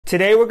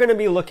Today we're going to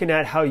be looking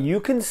at how you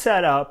can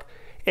set up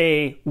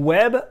a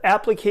web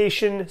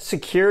application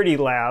security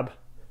lab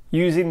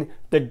using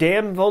the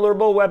Damn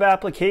Vulnerable Web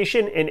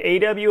Application in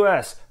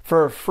AWS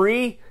for a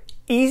free,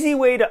 easy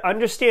way to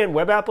understand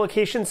web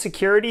application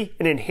security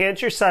and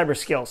enhance your cyber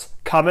skills.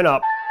 Coming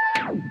up.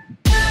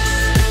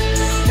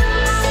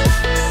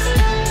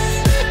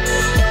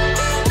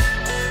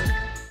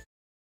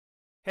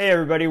 Hey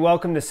everybody,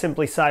 welcome to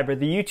Simply Cyber,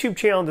 the YouTube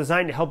channel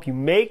designed to help you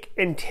make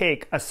and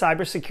take a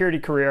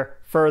cybersecurity career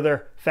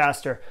further,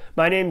 faster.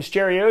 My name is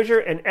Jerry Ozier,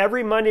 and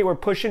every Monday we're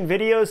pushing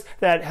videos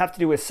that have to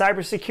do with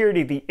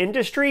cybersecurity, the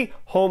industry,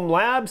 home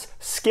labs,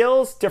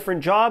 skills,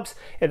 different jobs.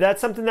 If that's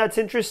something that's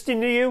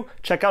interesting to you,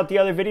 check out the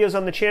other videos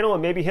on the channel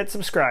and maybe hit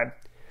subscribe.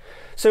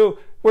 So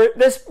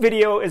this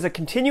video is a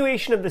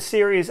continuation of the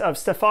series of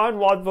Stefan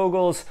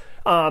Waldvogel's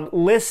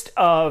list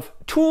of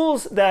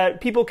tools that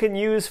people can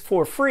use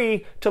for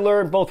free to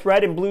learn both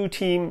red and blue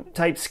team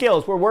type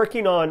skills. We're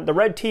working on the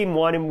red team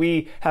one, and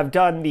we have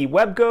done the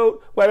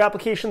WebGoat web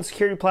application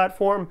security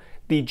platform,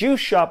 the Juice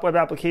Shop web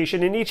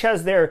application, and each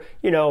has their,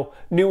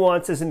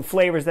 nuances and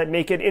flavors that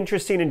make it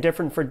interesting and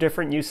different for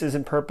different uses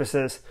and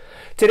purposes.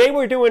 Today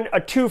we're doing a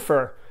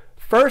twofer.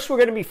 First, we're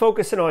going to be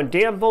focusing on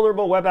Damn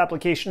Vulnerable Web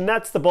Application.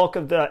 That's the bulk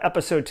of the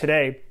episode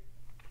today.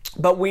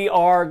 But we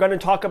are going to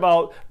talk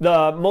about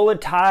the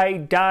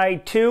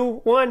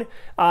multi-die-2 one.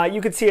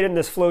 You can see it in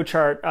this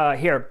flowchart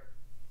here.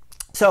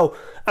 So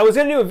I was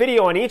going to do a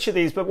video on each of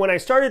these, but when I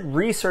started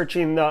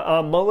researching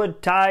the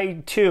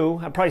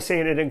multi-2, I'm probably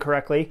saying it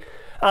incorrectly,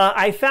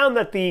 I found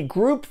that the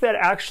group that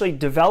actually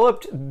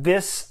developed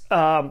this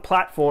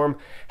platform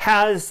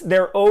has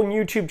their own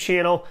YouTube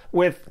channel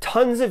with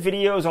tons of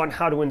videos on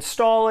how to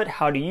install it,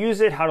 how to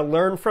use it, how to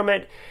learn from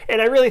it.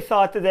 And I really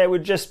thought that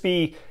would just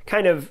be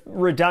kind of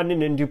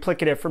redundant and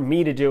duplicative for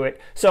me to do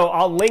it. So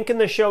I'll link in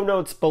the show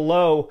notes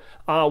below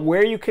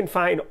where you can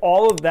find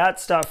all of that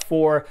stuff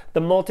for the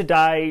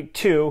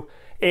multi-die-2.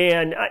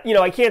 And,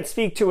 I can't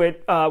speak to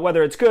it,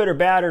 whether it's good or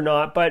bad or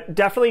not, but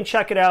definitely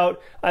check it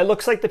out. It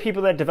looks like the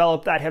people that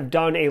developed that have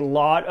done a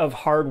lot of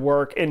hard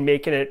work in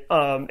making it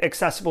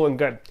accessible and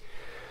good.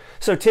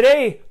 So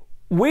today,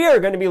 we are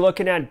going to be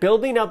looking at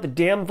building out the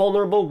Damn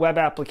Vulnerable Web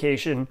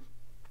Application.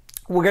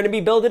 We're going to be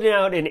building it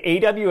out in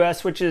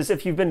AWS, which is,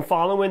 if you've been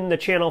following the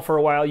channel for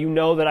a while, you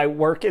know that I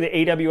work in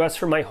AWS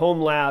for my home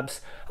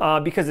labs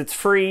because it's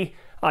free.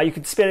 You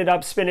can spin it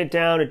up, spin it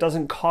down. It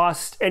doesn't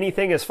cost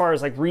anything as far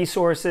as like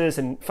resources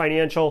and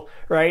financial,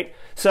 right?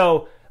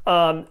 So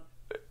on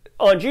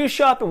Juice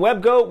Shop and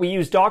WebGoat, we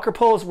use Docker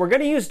pulls. We're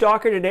going to use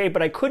Docker today,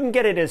 but I couldn't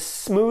get it as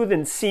smooth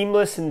and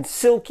seamless and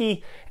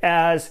silky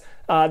as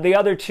the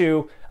other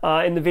two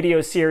in the video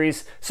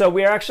series. So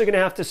we are actually going to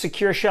have to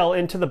secure shell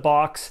into the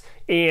box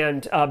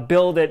and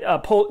build it,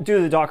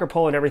 do the Docker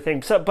pull and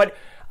everything. But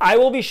I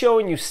will be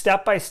showing you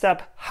step by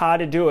step how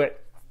to do it.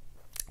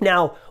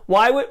 Now,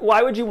 why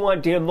would you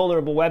want Damn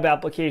Vulnerable Web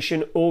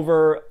Application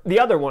over the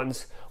other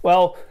ones?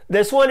 Well,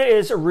 this one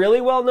is a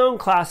really well-known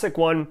classic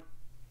one.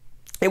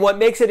 And what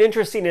makes it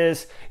interesting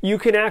is you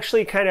can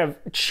actually kind of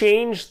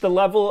change the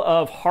level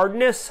of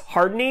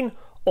hardening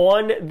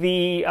on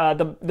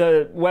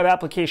the web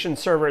application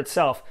server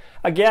itself.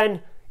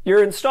 Again,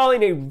 you're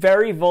installing a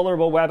very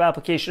vulnerable web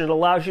application. It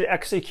allows you to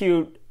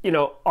execute,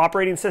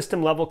 operating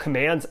system level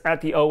commands at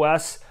the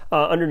OS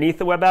underneath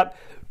the web app.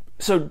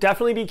 So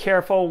definitely be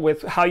careful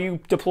with how you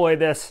deploy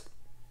this.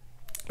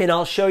 And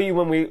I'll show you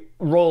when we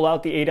roll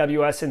out the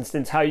AWS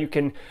instance how you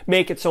can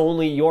make it so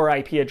only your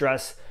IP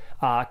address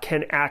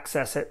can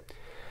access it.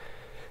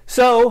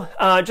 So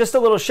just a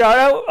little shout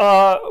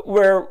out,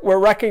 we're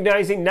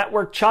recognizing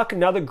Network Chuck,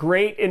 another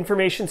great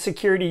information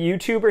security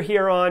YouTuber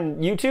here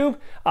on YouTube.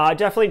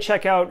 Definitely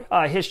check out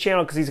his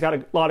channel because he's got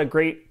a lot of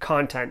great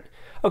content.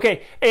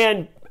 Okay,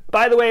 and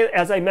by the way,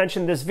 as I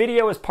mentioned, this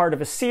video is part of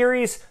a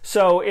series,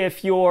 so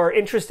if you're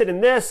interested in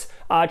this,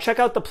 check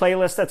out the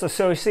playlist that's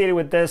associated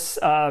with this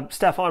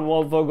Stefan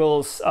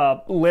Waldvogel's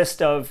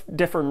list of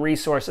different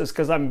resources,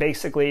 because I'm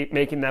basically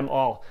making them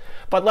all.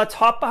 But let's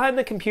hop behind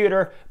the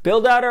computer,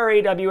 build out our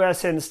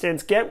AWS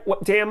instance, get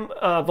Damn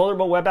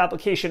Vulnerable Web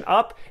Application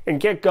up, and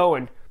get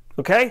going.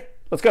 Okay?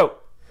 Let's go.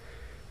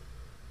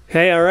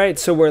 Hey, all right,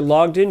 so we're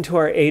logged into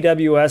our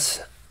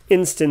AWS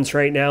instance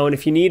right now, and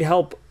if you need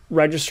help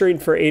registering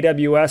for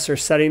AWS or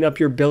setting up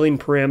your billing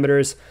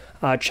parameters,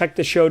 check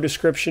the show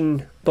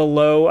description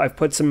below. I've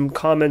put some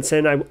comments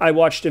in. I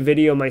watched a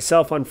video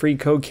myself on Free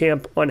Code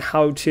Camp on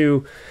how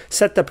to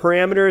set the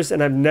parameters,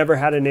 and I've never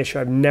had an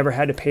issue. I've never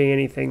had to pay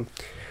anything.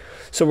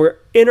 So we're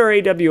in our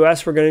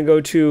AWS. We're going to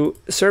go to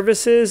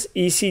Services,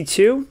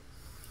 EC2.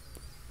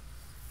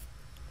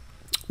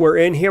 We're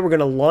in here. We're going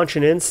to launch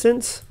an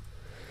instance.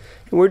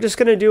 And we're just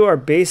going to do our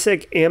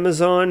basic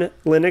Amazon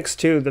Linux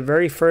 2, the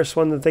very first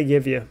one that they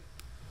give you.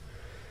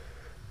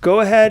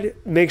 Go ahead,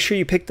 make sure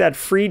you pick that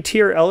free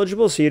tier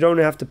eligible so you don't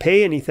have to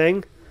pay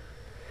anything.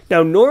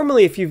 Now,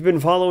 normally, if you've been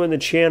following the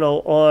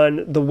channel on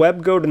the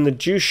WebGoat and the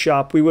Juice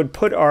Shop, we would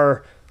put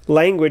our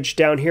language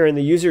down here in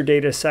the user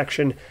data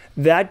section.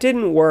 That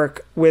didn't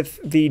work with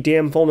the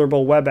Damn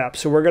Vulnerable Web App,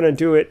 so we're going to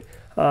do it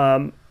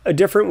a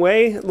different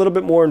way, a little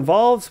bit more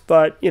involved,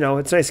 but you know,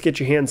 it's nice to get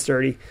your hands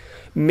dirty.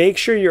 Make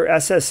sure your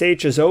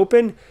SSH is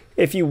open.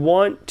 If you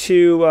want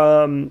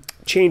to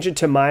change it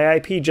to my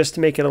IP just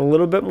to make it a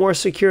little bit more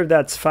secure,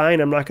 that's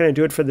fine. I'm not going to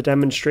do it for the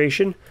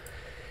demonstration.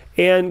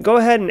 And go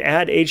ahead and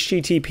add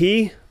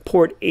HTTP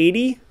port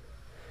 80.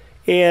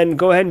 And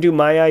go ahead and do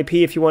my IP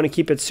if you want to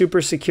keep it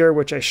super secure,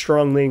 which I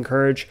strongly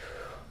encourage.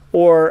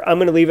 Or I'm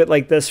going to leave it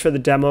like this for the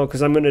demo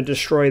because I'm going to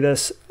destroy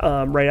this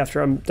right after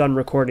I'm done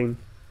recording.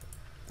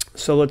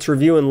 So let's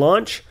review and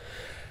launch.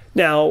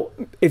 Now,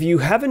 if you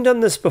haven't done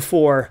this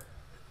before,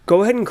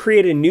 go ahead and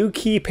create a new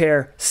key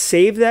pair,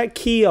 save that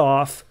key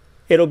off.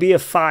 It'll be a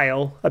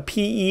file, a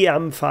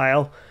PEM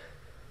file.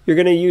 You're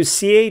going to use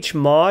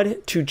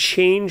chmod to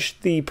change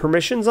the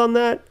permissions on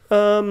that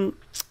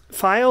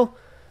file.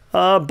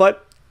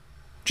 But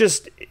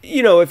just,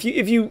 you know, if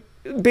you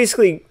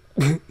basically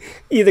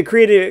either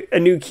create a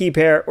new key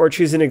pair or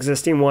choose an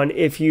existing one.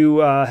 If you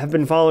have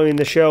been following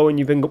the show and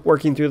you've been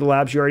working through the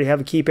labs, you already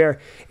have a key pair.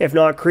 If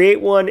not,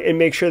 create one and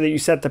make sure that you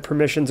set the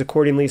permissions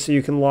accordingly so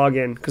you can log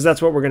in, because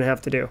that's what we're going to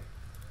have to do.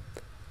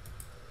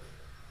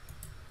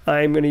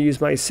 I'm going to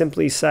use my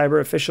simplycyber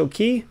official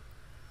key.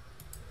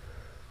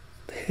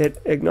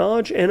 Hit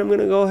acknowledge, and I'm going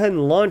to go ahead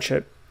and launch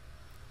it.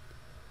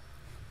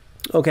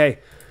 Okay,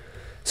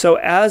 so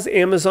as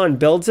Amazon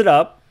builds it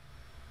up,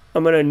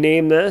 I'm going to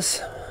name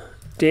this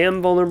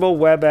Damn Vulnerable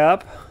Web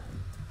App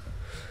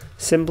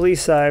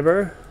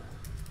simplycyber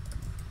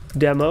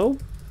demo.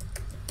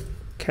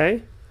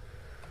 Okay,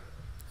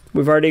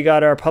 we've already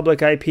got our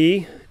public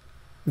IP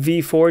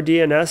v4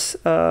 DNS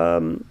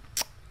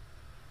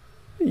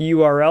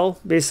URL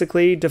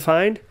basically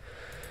defined.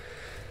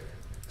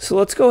 So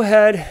let's go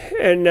ahead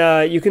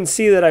and you can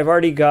see that I've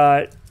already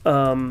got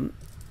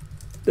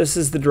this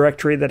is the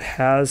directory that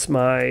has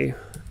my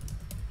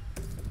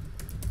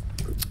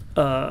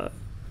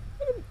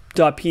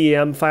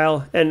 .pem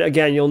file, and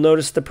again you'll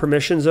notice the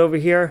permissions over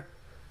here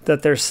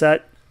that they're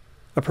set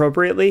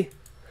appropriately.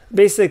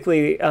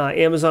 Basically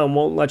Amazon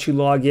won't let you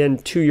log in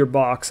to your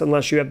box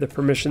unless you have the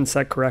permissions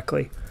set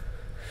correctly.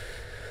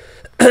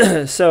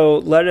 So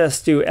let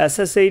us do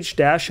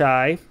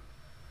ssh-i,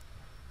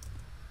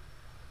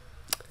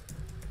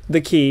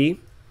 the key,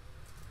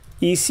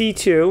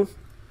 ec2-user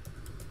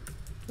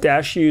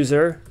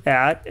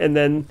at, and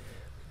then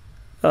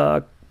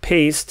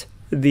paste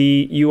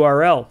the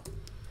URL.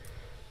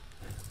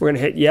 We're going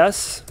to hit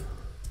yes.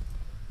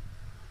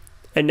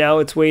 And now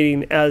it's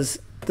waiting as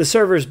the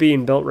server's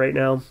being built right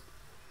now.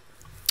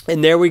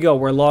 And there we go.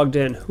 We're logged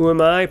in. Who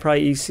am I?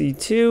 Probably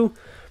EC2.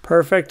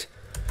 Perfect.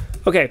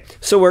 Okay,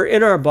 so we're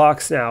in our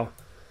box now.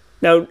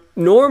 Now,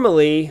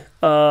 normally,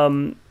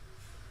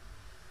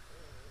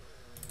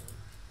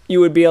 you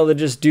would be able to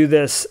just do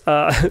this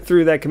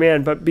through that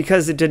command, but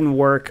because it didn't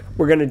work,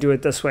 we're going to do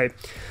it this way.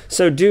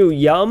 So do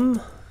yum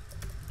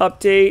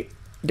update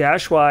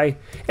 -y,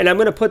 and I'm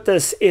going to put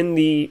this in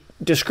the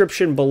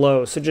description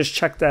below, so just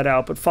check that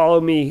out, but follow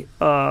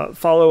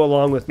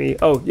along with me.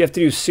 Oh, you have to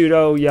do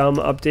sudo yum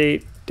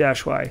update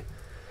 -y.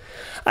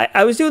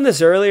 I was doing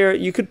this earlier.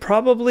 You could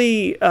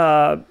probably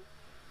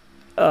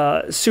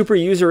super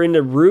user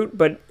into root,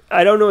 but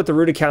I don't know what the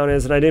root account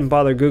is, and I didn't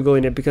bother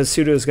Googling it because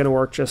sudo is going to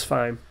work just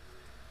fine.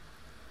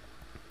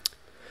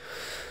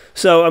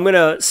 So I'm going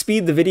to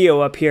speed the video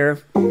up here.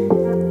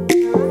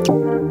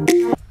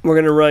 We're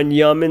going to run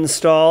yum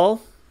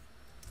install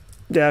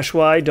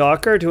 -y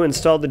docker to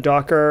install the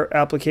Docker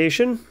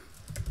application,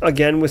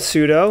 again with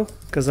sudo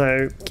because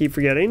I keep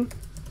forgetting.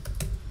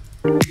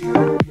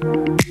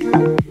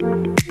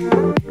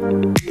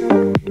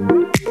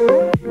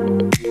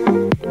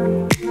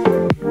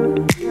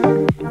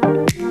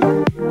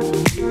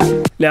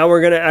 Now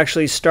we're going to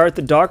actually start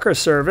the Docker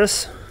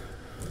service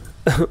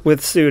with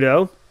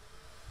sudo.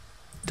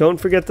 Don't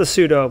forget the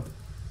sudo.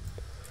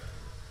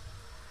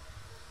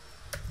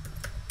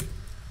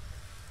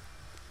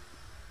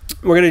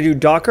 We're going to do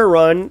docker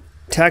run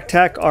tac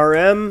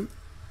rm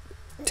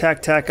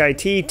tac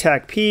it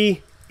tac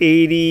p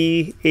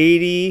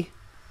 80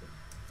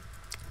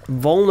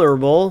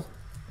 vulnerable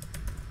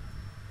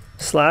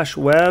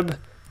 /web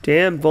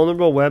damn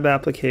vulnerable web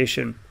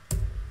application.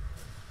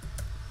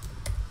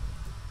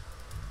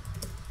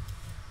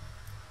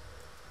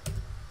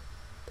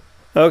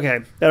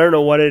 Okay, I don't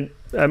know what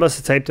I must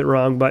have typed it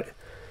wrong, but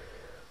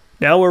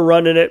now we're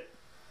running it.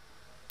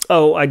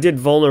 Oh, I did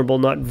vulnerable,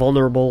 not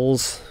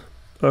vulnerables.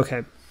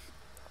 Okay,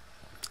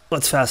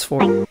 let's fast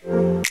forward.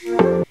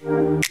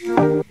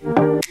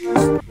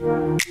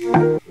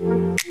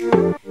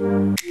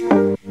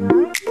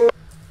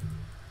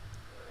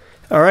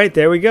 All right,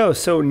 there we go.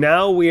 So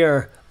now we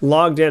are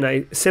logged in.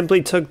 I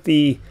simply took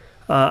the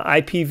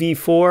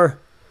IPv4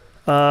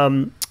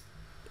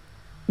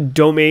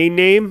 domain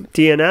name,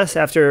 DNS,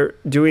 after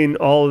doing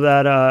all of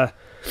that,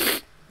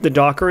 the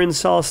Docker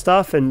install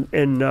stuff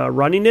and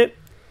running it.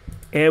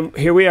 And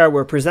here we are.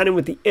 We're presented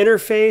with the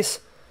interface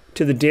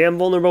to the damn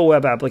vulnerable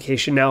web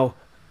application. Now,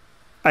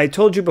 I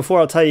told you before,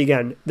 I'll tell you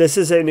again, this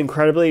is an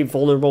incredibly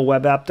vulnerable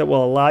web app that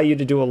will allow you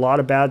to do a lot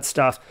of bad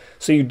stuff.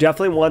 So you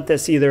definitely want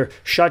this either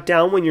shut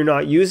down when you're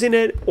not using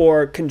it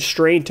or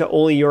constrained to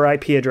only your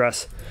IP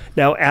address.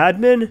 Now,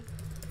 admin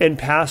and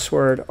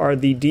password are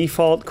the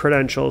default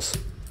credentials.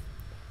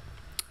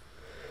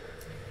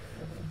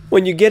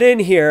 When you get in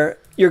here,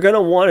 you're going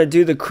to want to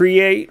do the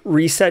create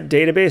reset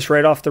database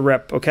right off the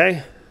rip,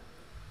 okay?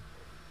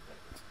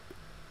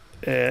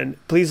 And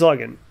please log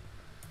in.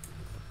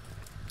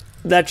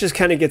 That just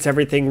kind of gets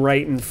everything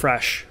right and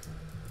fresh.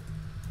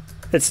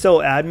 It's still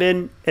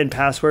admin and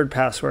password.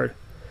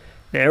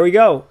 There we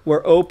go.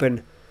 We're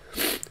open.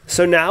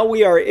 So now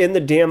we are in the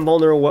damn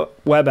vulnerable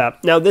web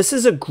app. Now this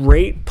is a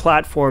great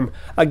platform.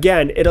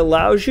 Again, it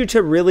allows you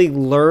to really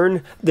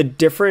learn the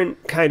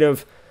different kind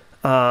of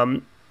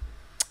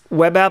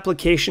web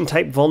application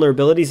type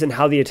vulnerabilities and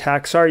how the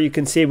attacks are. You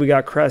can see we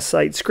got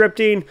cross-site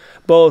scripting,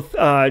 both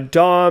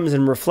DOMs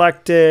and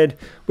reflected.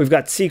 We've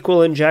got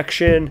SQL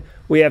injection.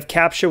 We have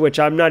CAPTCHA, which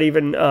I'm not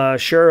even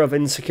sure of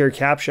insecure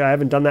CAPTCHA. I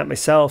haven't done that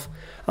myself.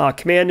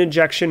 Command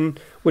injection,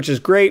 which is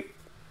great.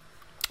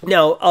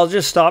 Now, I'll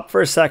just stop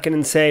for a second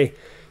and say,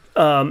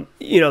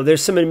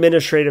 there's some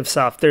administrative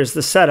stuff. There's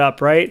the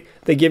setup, right?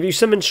 They give you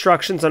some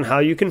instructions on how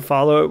you can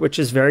follow it, which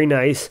is very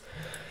nice.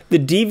 The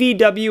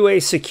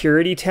DVWA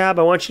security tab,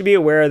 I want you to be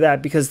aware of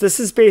that because this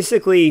is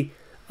basically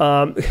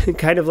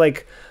kind of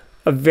like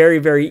a very,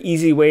 very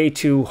easy way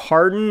to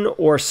harden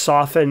or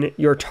soften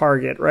your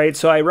target, right?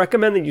 So I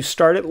recommend that you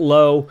start it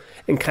low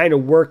and kind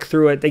of work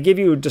through it. They give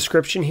you a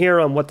description here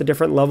on what the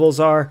different levels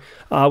are,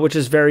 which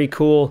is very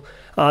cool.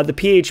 The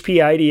PHP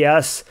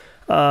IDS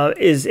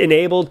is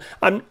enabled,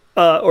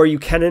 or you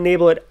can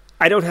enable it.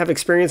 I don't have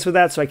experience with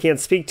that, so I can't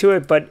speak to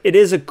it, but it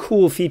is a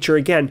cool feature.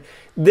 Again,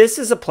 this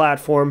is a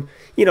platform,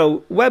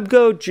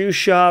 WebGo, Juice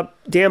Shop,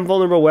 Damn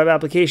Vulnerable Web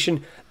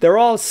Application, they're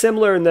all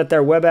similar in that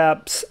they're web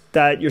apps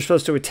that you're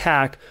supposed to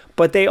attack,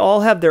 but they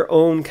all have their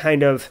own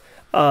kind of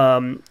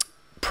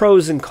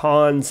pros and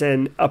cons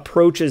and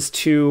approaches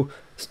to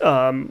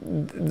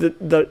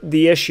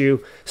the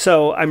issue.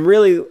 So I'm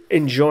really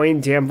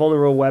enjoying Damn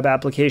Vulnerable Web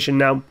Application.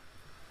 Now,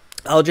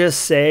 I'll just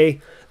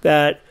say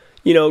that,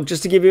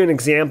 just to give you an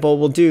example,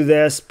 we'll do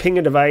this, ping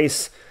a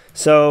device.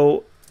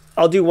 So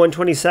I'll do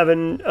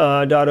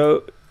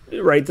 127.0,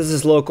 right? This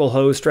is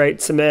localhost,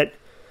 right? Submit.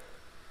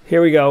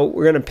 Here we go.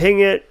 We're going to ping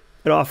it.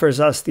 It offers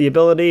us the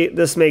ability.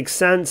 This makes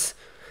sense.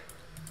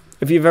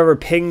 If you've ever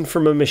pinged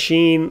from a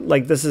machine,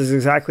 like this is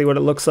exactly what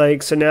it looks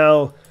like. So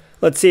now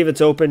let's see if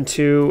it's open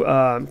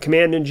to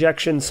command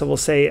injection. So we'll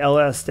say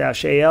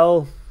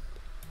ls-al,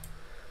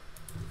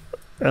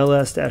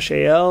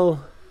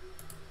 ls-al.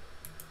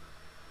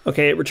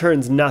 Okay, it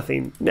returns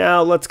nothing.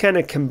 Now let's kind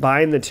of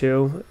combine the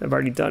two. I've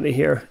already done it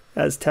here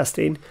as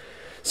testing.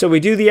 So we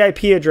do the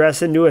IP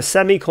address and do a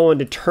semicolon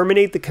to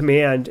terminate the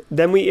command.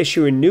 Then we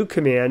issue a new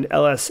command,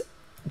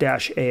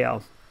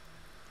 ls-al.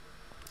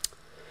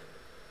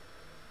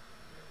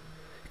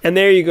 And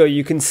there you go.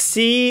 You can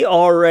see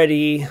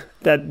already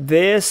that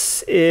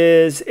this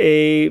is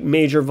a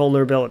major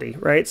vulnerability,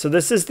 right? So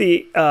this is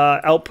the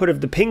output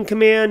of the ping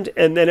command,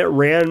 and then it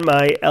ran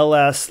my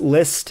ls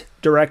list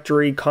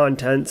directory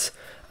contents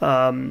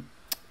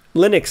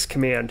Linux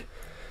command.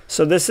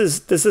 So this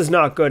is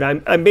not good.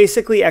 I'm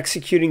basically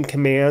executing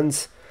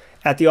commands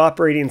at the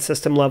operating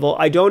system level.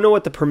 I don't know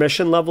what the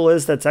permission level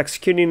is that's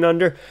executing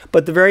under,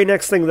 but the very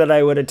next thing that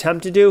I would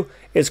attempt to do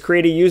is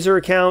create a user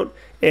account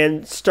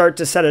and start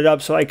to set it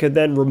up so I could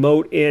then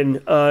remote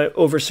in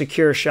over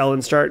Secure Shell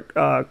and start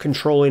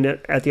controlling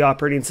it at the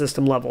operating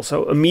system level.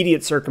 So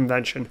immediate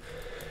circumvention.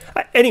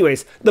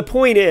 Anyways, the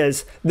point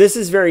is, this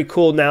is very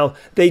cool. Now,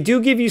 they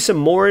do give you some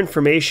more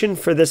information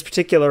for this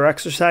particular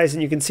exercise,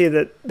 and you can see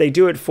that they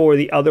do it for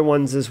the other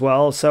ones as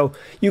well. So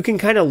you can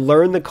kind of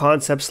learn the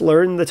concepts,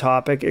 learn the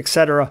topic,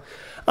 etc.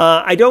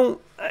 I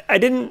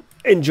didn't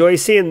enjoy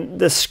seeing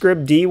the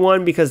scribd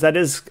one because that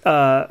is,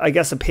 I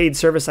guess, a paid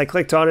service. I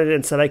clicked on it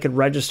and said I could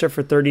register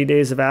for 30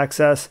 days of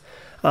access.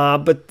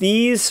 But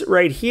these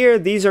right here,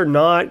 these are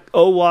not.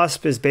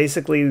 OWASP is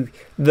basically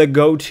the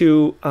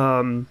go-to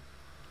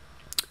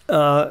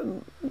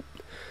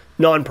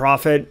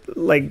nonprofit,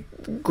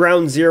 like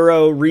ground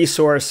zero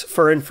resource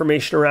for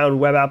information around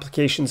web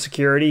application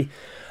security.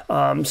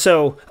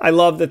 So I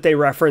love that they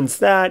reference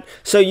that.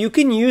 So you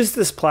can use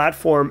this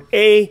platform,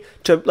 to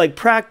like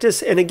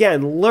practice and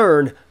again,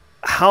 learn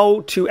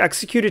how to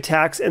execute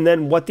attacks and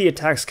then what the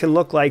attacks can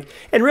look like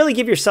and really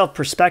give yourself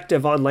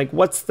perspective on like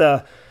what's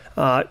the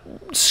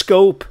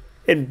scope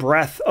and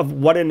breadth of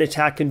what an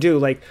attack can do.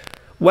 Like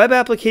web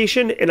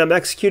application and I'm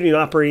executing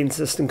operating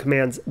system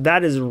commands,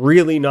 that is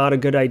really not a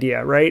good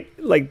idea, right?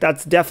 Like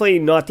that's definitely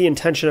not the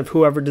intention of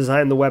whoever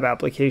designed the web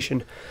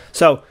application.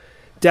 So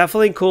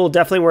definitely cool,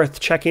 definitely worth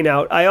checking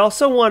out. I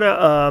also want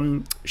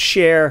to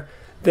share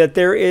that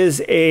there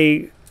is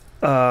a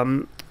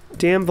Damn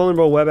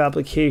Vulnerable Web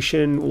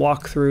Application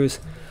walkthroughs.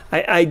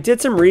 I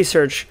did some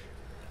research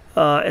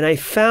and I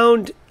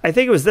found, I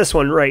think it was this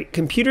one, right?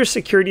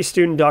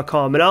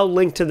 computersecurity.student.com, and I'll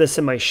link to this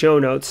in my show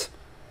notes.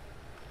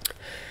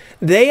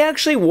 they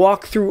actually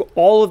walk through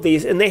all of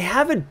these, and they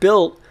have it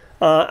built.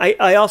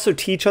 I also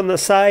teach on the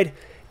side,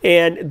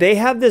 and they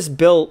have this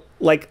built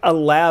like a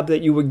lab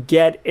that you would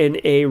get in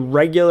a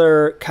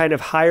regular kind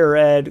of higher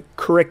ed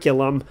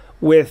curriculum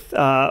with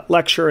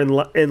lecture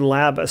and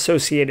lab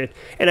associated.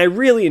 And I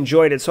really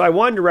enjoyed it, so I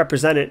wanted to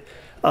represent it.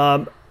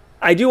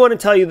 I do want to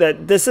tell you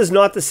that this is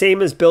not the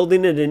same as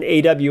building it in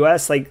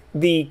AWS. Like,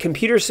 the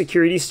computer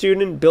security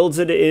student builds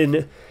it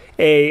in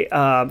a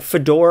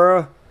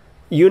Fedora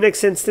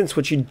Unix instance,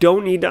 which you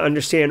don't need to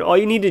understand. All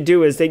you need to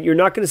do is that you're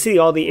not going to see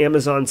all the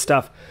Amazon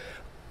stuff.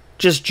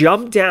 Just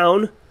jump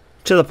down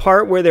to the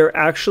part where they're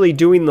actually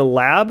doing the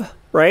lab,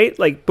 right?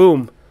 Like,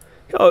 boom.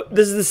 Oh,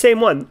 this is the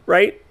same one,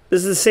 right?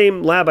 This is the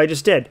same lab I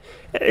just did,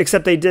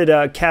 except they did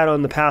a cat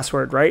on the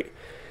password, right?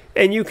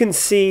 And you can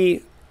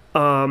see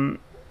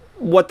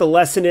what the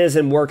lesson is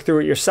and work through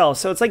it yourself.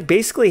 So it's like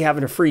basically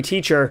having a free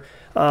teacher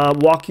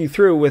walk you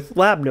through with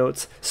lab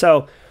notes.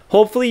 So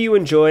hopefully you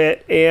enjoy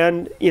it.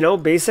 And, you know,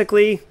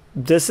 basically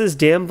this is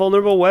Damn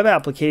Vulnerable Web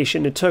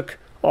Application. It took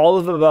all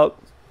of about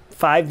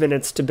 5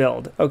 minutes to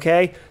build.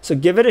 Okay, so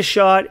give it a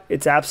shot.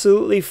 It's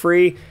absolutely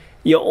free.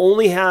 You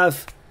only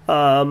have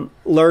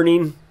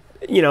learning.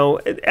 You know,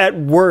 at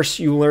worst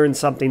you learn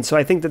something. So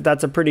I think that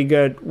that's a pretty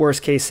good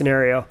worst case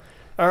scenario.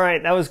 All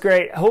right, that was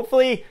great.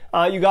 Hopefully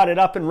you got it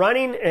up and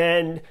running,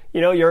 and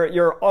you know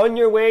you're on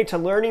your way to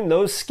learning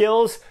those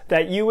skills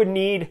that you would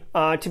need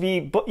to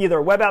be either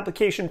a web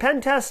application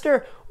pen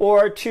tester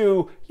or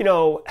to, you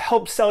know,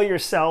 help sell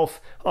yourself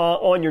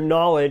on your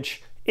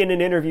knowledge in an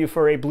interview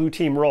for a blue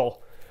team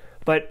role.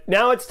 But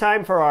now it's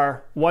time for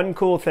our one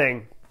cool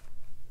thing.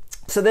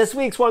 So this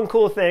week's one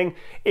cool thing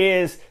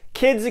is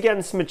Kids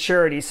Against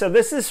Maturity. So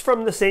this is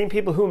from the same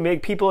people who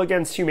make People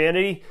Against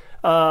Humanity,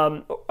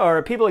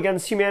 or People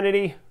Against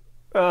Humanity,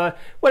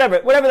 whatever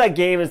that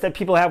game is that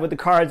people have with the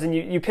cards, and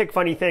you pick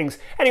funny things.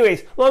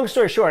 Anyways, long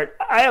story short,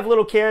 I have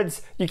little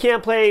kids. You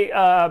can't play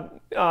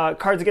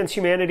Cards Against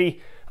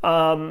Humanity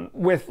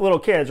with little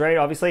kids, right?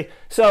 Obviously.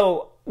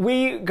 So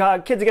we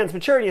got Kids Against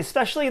Maturity,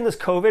 especially in this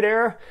COVID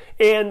era.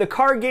 And the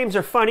card games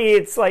are funny.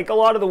 It's like a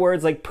lot of the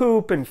words like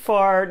poop and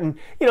fart and,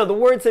 you know, the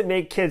words that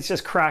make kids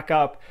just crack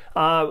up.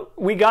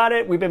 We got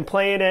it. We've been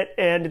playing it,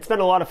 and it's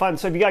been a lot of fun.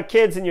 So if you got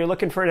kids and you're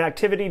looking for an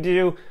activity to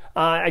do,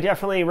 I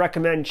definitely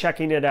recommend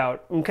checking it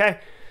out. Okay.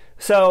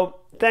 So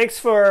thanks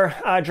for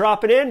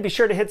dropping in. Be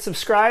sure to hit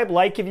subscribe,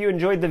 like if you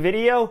enjoyed the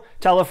video,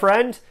 tell a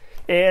friend,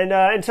 and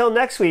until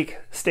next week,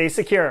 stay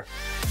secure.